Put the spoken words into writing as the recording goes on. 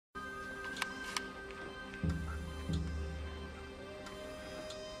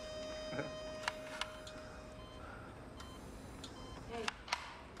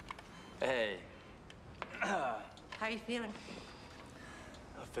you feeling?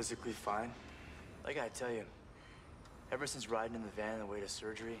 Physically fine. I gotta tell you, ever since riding in the van on the way to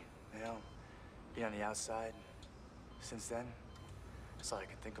surgery, you know, being on the outside, since then, that's all I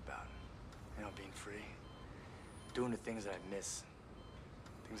can think about. You know, being free. Doing the things that I miss.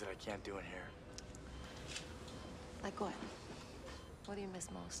 Things that I can't do in here. Like what? What do you miss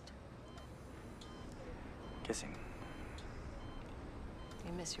most? Kissing.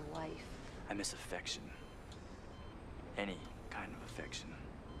 You miss your wife. I miss affection. Any kind of affection.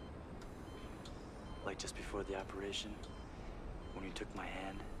 Like just before the operation, when you took my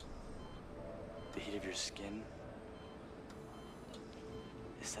hand, the heat of your skin,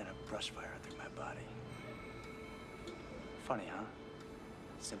 it sent a brush fire through my body. Funny, huh?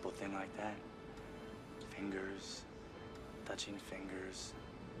 Simple thing like that. Fingers, touching fingers,